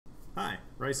Hi,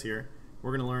 Rice here.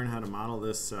 We're going to learn how to model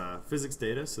this physics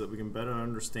data so that we can better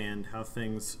understand how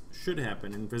things should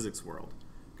happen in physics world.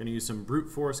 I'm going to use some brute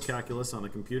force calculus on the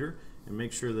computer and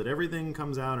make sure that everything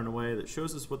comes out in a way that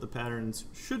shows us what the patterns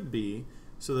should be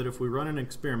so that if we run an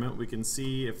experiment we can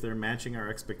see if they're matching our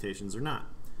expectations or not.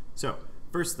 So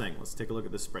first thing, let's take a look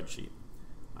at this spreadsheet.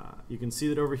 You can see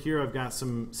that over here I've got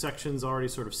some sections already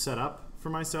sort of set up for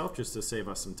myself just to save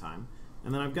us some time.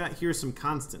 And then I've got here some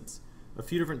constants. A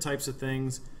few different types of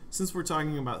things. Since we're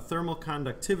talking about thermal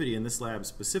conductivity in this lab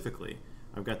specifically,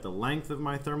 I've got the length of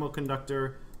my thermal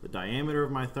conductor, the diameter of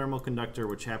my thermal conductor,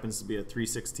 which happens to be a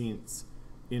 3/16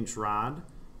 inch rod.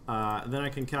 Then I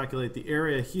can calculate the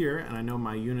area here, and I know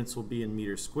my units will be in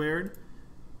meters squared,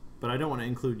 but I don't want to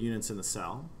include units in the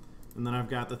cell. And then I've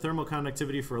got the thermal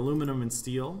conductivity for aluminum and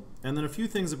steel, and then a few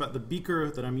things about the beaker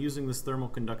that I'm using this thermal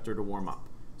conductor to warm up.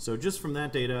 So just from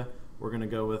that data, we're going to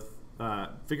go with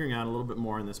figuring out a little bit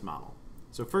more in this model.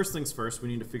 So first things first, we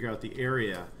need to figure out the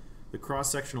area, the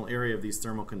cross-sectional area of these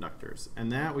thermal conductors.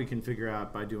 And that we can figure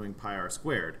out by doing pi r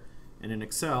squared. And in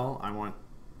Excel, I want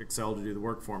Excel to do the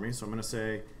work for me. So I'm going to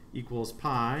say equals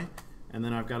pi, and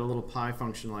then I've got a little pi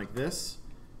function like this.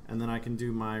 And then I can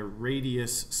do my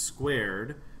radius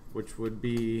squared, which would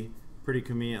be pretty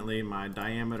conveniently my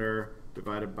diameter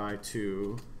divided by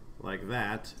 2, like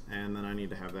that, and then I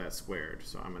need to have that squared.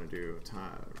 So I'm going to do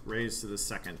raised to the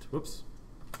second, whoops,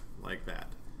 like that.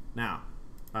 Now,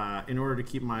 in order to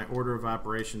keep my order of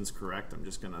operations correct, I'm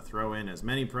just going to throw in as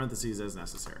many parentheses as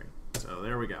necessary. So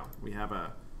there we go. We have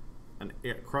a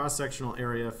cross-sectional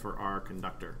area for our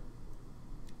conductor.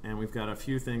 And we've got a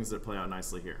few things that play out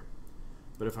nicely here.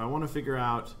 But if I want to figure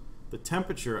out the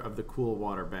temperature of the cool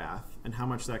water bath and how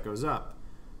much that goes up,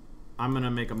 I'm going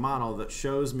to make a model that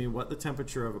shows me what the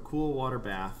temperature of a cool water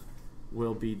bath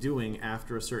will be doing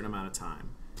after a certain amount of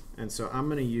time. And so I'm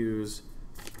going to use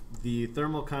the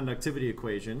thermal conductivity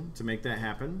equation to make that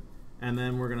happen, and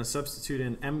then we're going to substitute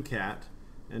in MCAT.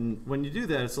 And when you do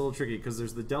that, it's a little tricky because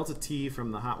there's the delta T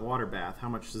from the hot water bath. How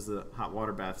much does the hot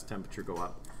water bath's temperature go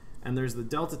up? And there's the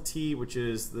delta T, which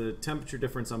is the temperature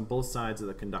difference on both sides of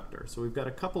the conductor. So we've got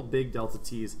a couple big delta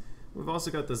T's. We've also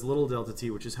got this little delta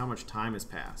T, which is how much time has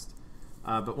passed.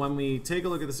 But when we take a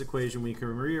look at this equation, we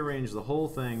can rearrange the whole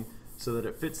thing so that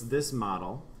it fits this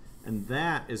model, and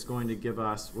that is going to give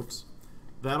us, whoops,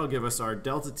 that'll give us our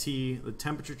delta T, the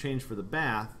temperature change for the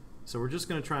bath. So we're just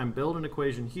going to try and build an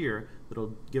equation here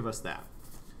that'll give us that.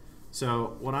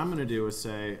 So what I'm going to do is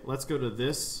say, let's go to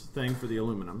this thing for the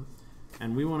aluminum,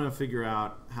 and we want to figure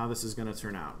out how this is going to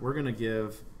turn out. We're going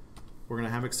to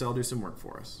have Excel do some work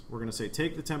for us. We're going to say,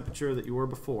 take the temperature that you were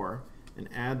before and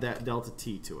add that delta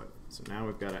T to it. So now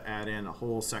we've got to add in a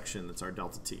whole section that's our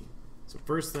delta T. So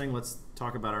first thing, let's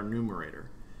talk about our numerator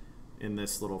in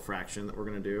this little fraction that we're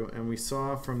going to do. And we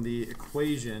saw from the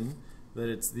equation that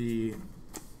it's the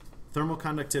thermal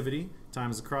conductivity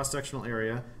times the cross-sectional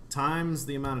area times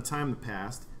the amount of time that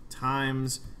passed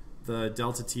times the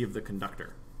delta T of the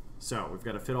conductor. So we've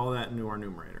got to fit all that into our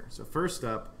numerator. So first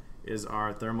up is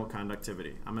our thermal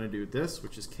conductivity. I'm going to do this,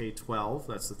 which is K12.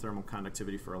 That's the thermal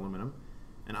conductivity for aluminum.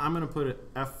 And I'm going to put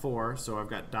it F4, so I've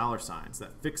got dollar signs.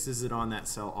 That fixes it on that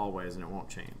cell always, and it won't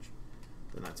change.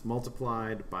 Then that's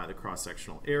multiplied by the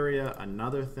cross-sectional area,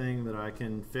 another thing that I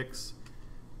can fix.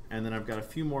 And then I've got a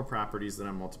few more properties that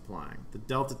I'm multiplying. The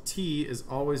delta T is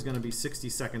always going to be 60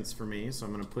 seconds for me, so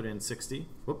I'm going to put in 60.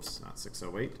 Whoops, not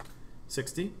 608,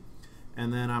 60.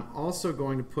 And then I'm also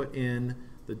going to put in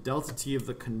the delta T of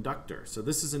the conductor. So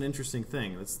this is an interesting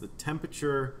thing. That's the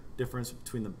temperature difference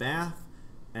between the bath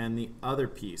and the other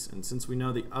piece. And since we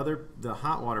know the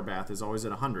hot water bath is always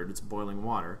at 100, it's boiling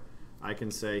water, I can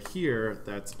say here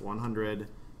that's 100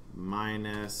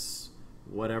 minus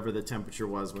whatever the temperature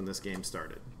was when this game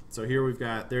started. So here we've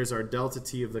got, there's our delta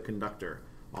T of the conductor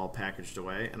all packaged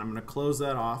away, and I'm going to close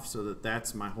that off so that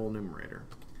that's my whole numerator.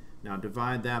 Now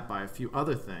divide that by a few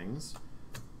other things.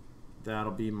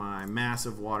 That'll be my mass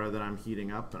of water that I'm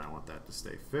heating up, and I want that to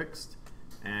stay fixed.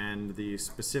 And the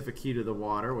specific heat of the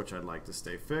water, which I'd like to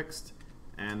stay fixed.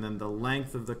 And then the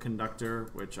length of the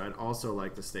conductor, which I'd also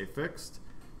like to stay fixed.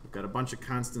 We've got a bunch of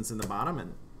constants in the bottom,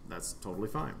 and that's totally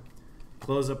fine.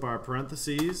 Close up our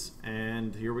parentheses,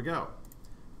 and here we go.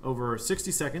 Over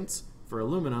 60 seconds for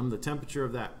aluminum, the temperature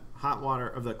of that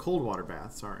cold water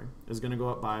bath, is going to go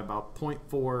up by about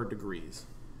 0.4 degrees.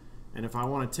 And if I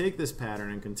want to take this pattern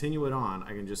and continue it on, I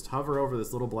can just hover over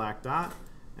this little black dot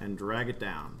and drag it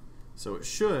down. So it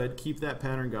should keep that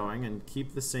pattern going and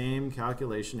keep the same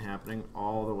calculation happening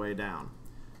all the way down.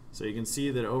 So you can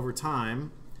see that over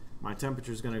time, my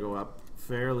temperature is going to go up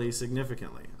fairly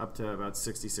significantly, up to about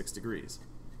 66 degrees.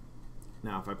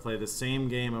 Now if I play the same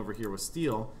game over here with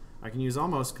steel, I can use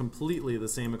almost completely the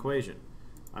same equation.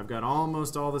 I've got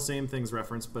almost all the same things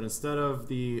referenced, but instead of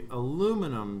the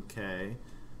aluminum K,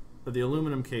 or the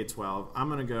aluminum K12, I'm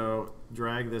going to go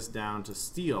drag this down to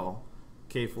steel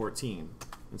K14.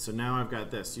 And so now I've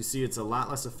got this. You see it's a lot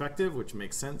less effective, which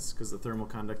makes sense because the thermal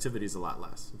conductivity is a lot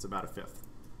less. It's about a fifth.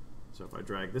 So if I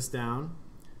drag this down,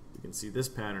 you can see this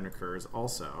pattern occurs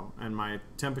also, and my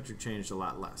temperature changed a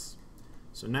lot less.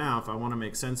 So now if I want to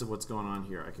make sense of what's going on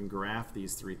here, I can graph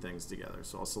these three things together.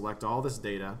 So I'll select all this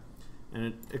data,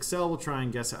 and Excel will try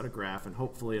and guess how to graph, and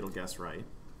hopefully it'll guess right.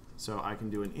 So I can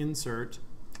do an insert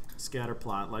scatter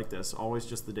plot like this, always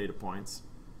just the data points,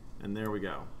 and there we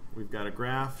go. We've got a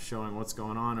graph showing what's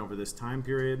going on over this time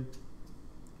period.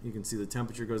 You can see the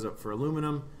temperature goes up for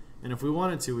aluminum, and if we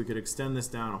wanted to, we could extend this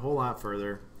down a whole lot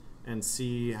further and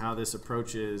see how this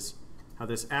approaches, how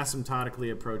this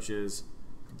asymptotically approaches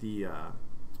the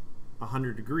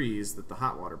 100 degrees that the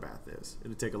hot water bath is.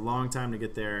 It'll take a long time to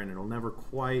get there, and it'll never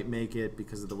quite make it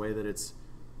because of the way that it's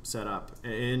set up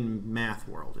in math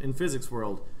world. In physics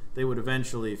world, they would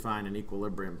eventually find an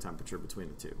equilibrium temperature between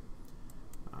the two.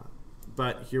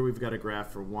 But here we've got a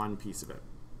graph for one piece of it.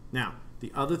 Now,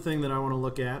 the other thing that I want to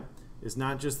look at is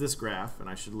not just this graph, and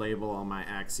I should label all my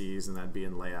axes, and that'd be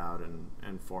in layout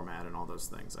and format and all those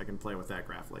things. I can play with that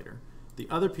graph later. The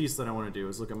other piece that I want to do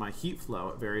is look at my heat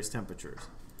flow at various temperatures.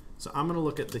 So I'm going to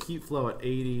look at the heat flow at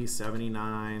 80,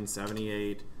 79,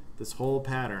 78, this whole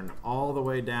pattern all the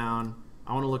way down.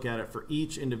 I want to look at it for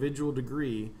each individual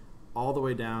degree all the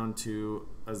way down to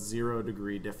a 0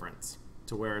 degree difference,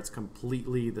 to where it's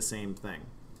completely the same thing.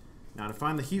 Now to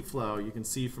find the heat flow, you can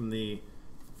see from the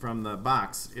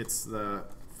box, it's the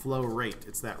flow rate.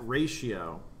 It's that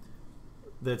ratio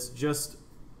that's just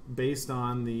based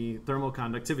on the thermal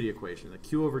conductivity equation. The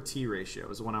Q over T ratio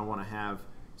is what I want to have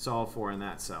solved for in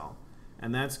that cell.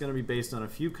 And that's going to be based on a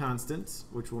few constants,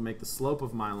 which will make the slope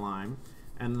of my line,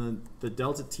 and the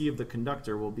delta T of the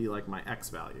conductor will be like my X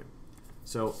value.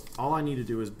 So all I need to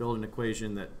do is build an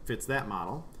equation that fits that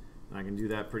model, and I can do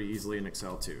that pretty easily in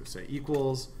Excel too. Say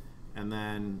equals, and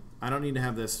then I don't need to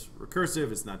have this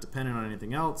recursive, it's not dependent on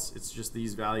anything else, it's just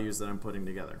these values that I'm putting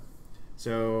together.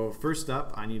 So first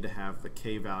up, I need to have the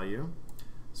K value.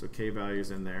 So K value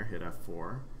is in there, hit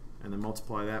F4, and then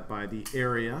multiply that by the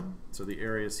area. So the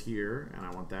area is here, and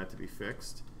I want that to be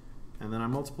fixed. And then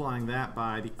I'm multiplying that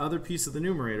by the other piece of the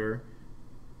numerator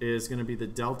is going to be the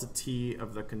delta T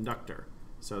of the conductor.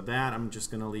 So that I'm just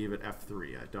going to leave at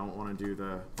F3. I don't want to do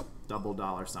the double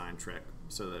 $sign trick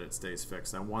so that it stays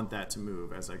fixed. I want that to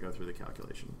move as I go through the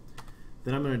calculation.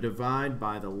 Then I'm going to divide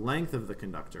by the length of the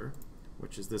conductor,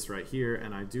 which is this right here,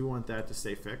 and I do want that to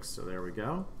stay fixed, so there we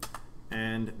go.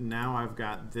 And now I've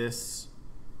got this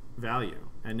value,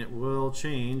 and it will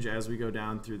change as we go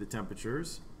down through the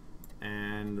temperatures,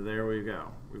 and there we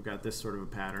go. We've got this sort of a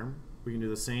pattern. We can do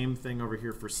the same thing over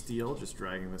here for steel, just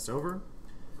dragging this over.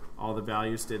 All the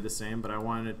values stayed the same, but I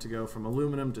wanted it to go from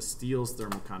aluminum to steel's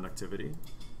thermal conductivity.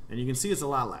 And you can see it's a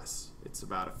lot less. It's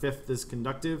about a fifth as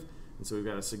conductive, and so we've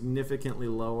got a significantly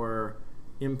lower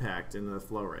impact in the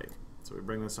flow rate. So we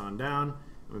bring this on down,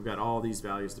 and we've got all these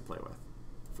values to play with.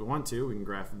 If we want to, we can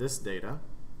graph this data,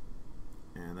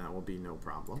 and that will be no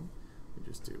problem. We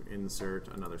just do insert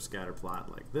another scatter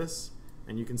plot like this,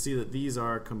 and you can see that these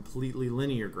are completely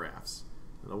linear graphs.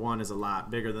 The one is a lot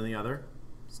bigger than the other.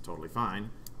 It's totally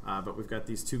fine, but we've got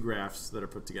these two graphs that are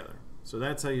put together. So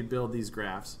that's how you build these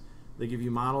graphs. They give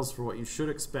you models for what you should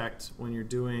expect when you're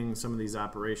doing some of these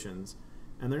operations,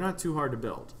 and they're not too hard to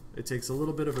build. It takes a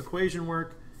little bit of equation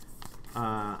work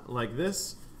like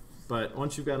this, but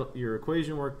once you've got your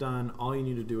equation work done, all you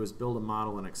need to do is build a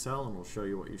model in Excel, and we'll show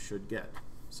you what you should get.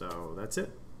 So that's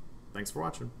it. Thanks for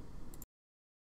watching.